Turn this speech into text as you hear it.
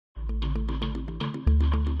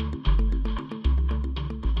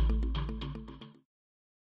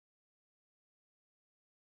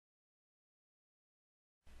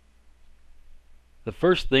The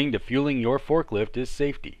first thing to fueling your forklift is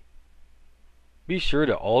safety. Be sure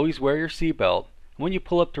to always wear your seatbelt. When you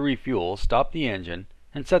pull up to refuel, stop the engine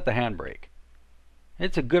and set the handbrake.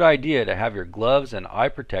 It's a good idea to have your gloves and eye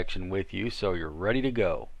protection with you so you're ready to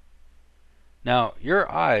go. Now, your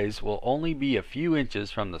eyes will only be a few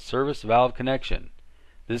inches from the service valve connection.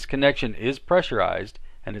 This connection is pressurized,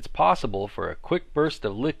 and it's possible for a quick burst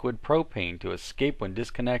of liquid propane to escape when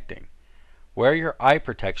disconnecting. Wear your eye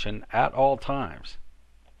protection at all times.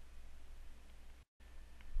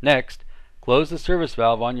 Next, close the service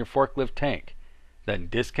valve on your forklift tank, then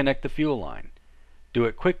disconnect the fuel line. Do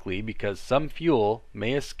it quickly because some fuel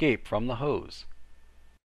may escape from the hose.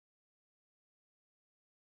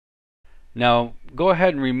 Now, go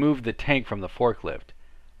ahead and remove the tank from the forklift.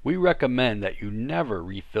 We recommend that you never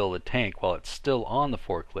refill the tank while it's still on the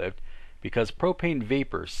forklift because propane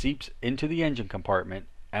vapor seeps into the engine compartment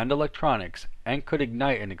and electronics and could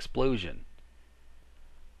ignite an explosion.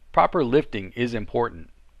 Proper lifting is important.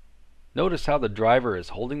 Notice how the driver is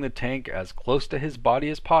holding the tank as close to his body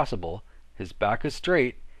as possible, his back is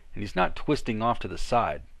straight, and he's not twisting off to the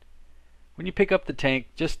side. When you pick up the tank,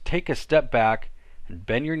 just take a step back and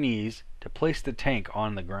bend your knees to place the tank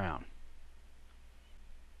on the ground.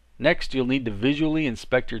 Next, you'll need to visually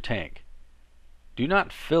inspect your tank. Do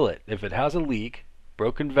not fill it if it has a leak,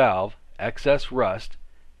 broken valve, excess rust,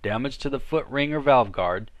 damage to the foot ring or valve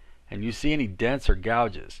guard, and you see any dents or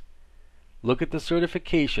gouges. Look at the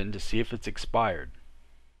certification to see if it's expired.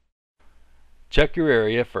 Check your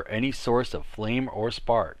area for any source of flame or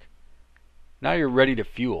spark. Now you're ready to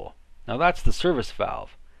fuel. Now that's the service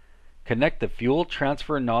valve. Connect the fuel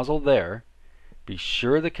transfer nozzle there. Be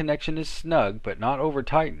sure the connection is snug but not over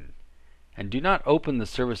tightened. And do not open the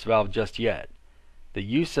service valve just yet. The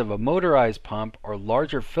use of a motorized pump or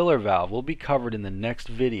larger filler valve will be covered in the next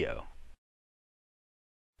video.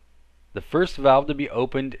 The first valve to be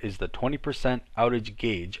opened is the 20% outage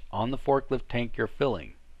gauge on the forklift tank you're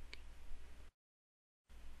filling.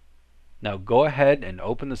 Now go ahead and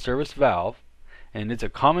open the service valve, and it's a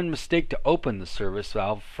common mistake to open the service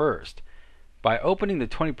valve first. By opening the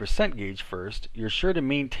 20% gauge first, you're sure to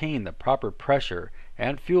maintain the proper pressure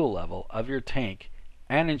and fuel level of your tank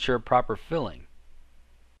and ensure proper filling.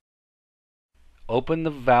 Open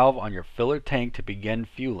the valve on your filler tank to begin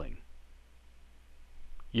fueling.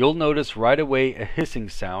 You'll notice right away a hissing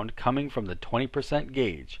sound coming from the 20%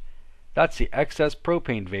 gauge. That's the excess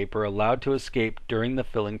propane vapor allowed to escape during the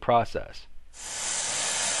filling process.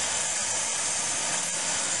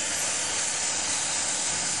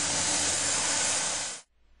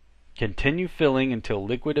 Continue filling until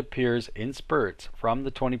liquid appears in spurts from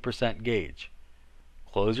the 20% gauge.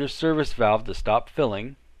 Close your service valve to stop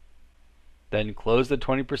filling, then close the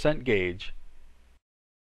 20% gauge.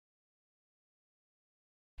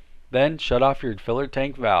 Then shut off your filler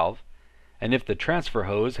tank valve, and if the transfer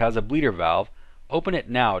hose has a bleeder valve, open it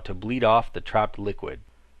now to bleed off the trapped liquid.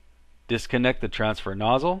 Disconnect the transfer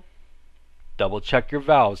nozzle. Double check your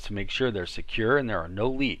valves to make sure they're secure and there are no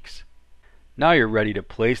leaks. Now you're ready to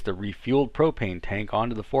place the refueled propane tank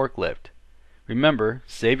onto the forklift. Remember,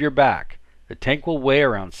 save your back. The tank will weigh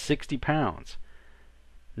around 60 pounds.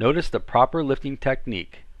 Notice the proper lifting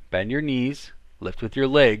technique. Bend your knees, lift with your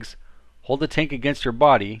legs, hold the tank against your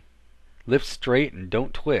body, lift straight and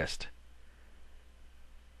don't twist.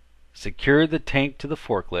 Secure the tank to the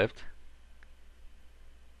forklift.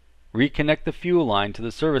 Reconnect the fuel line to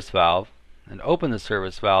the service valve and open the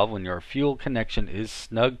service valve when your fuel connection is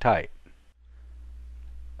snug tight.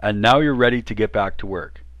 And now you're ready to get back to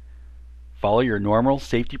work. Follow your normal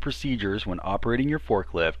safety procedures when operating your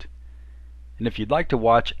forklift. And if you'd like to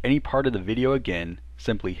watch any part of the video again,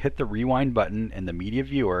 simply hit the rewind button in the media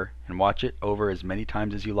viewer and watch it over as many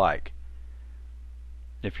times as you like.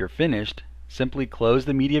 If you're finished, simply close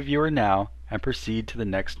the media viewer now and proceed to the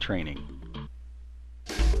next training.